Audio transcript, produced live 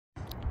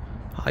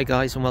Hi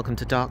guys, and welcome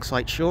to Dark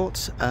Side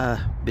Shorts.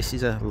 This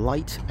is a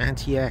light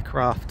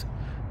anti-aircraft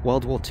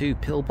World War II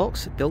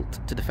pillbox built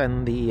to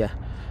defend the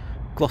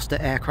Gloster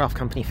Aircraft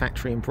Company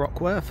factory in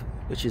Brockworth,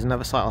 which is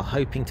another site I'm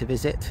hoping to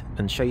visit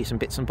and show you some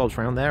bits and bobs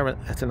around there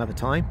at another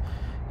time.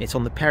 It's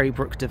on the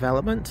Perrybrook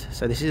development,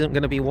 so this isn't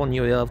going to be one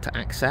you'll be able to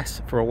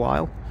access for a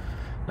while,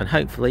 and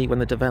hopefully when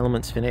the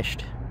development's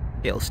finished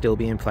it'll still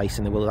be in place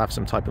and we'll have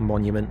some type of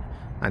monument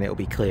and it'll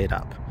be cleared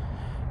up.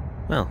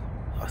 Well,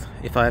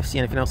 if I see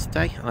anything else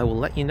today, I will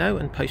let you know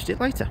and post it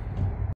later.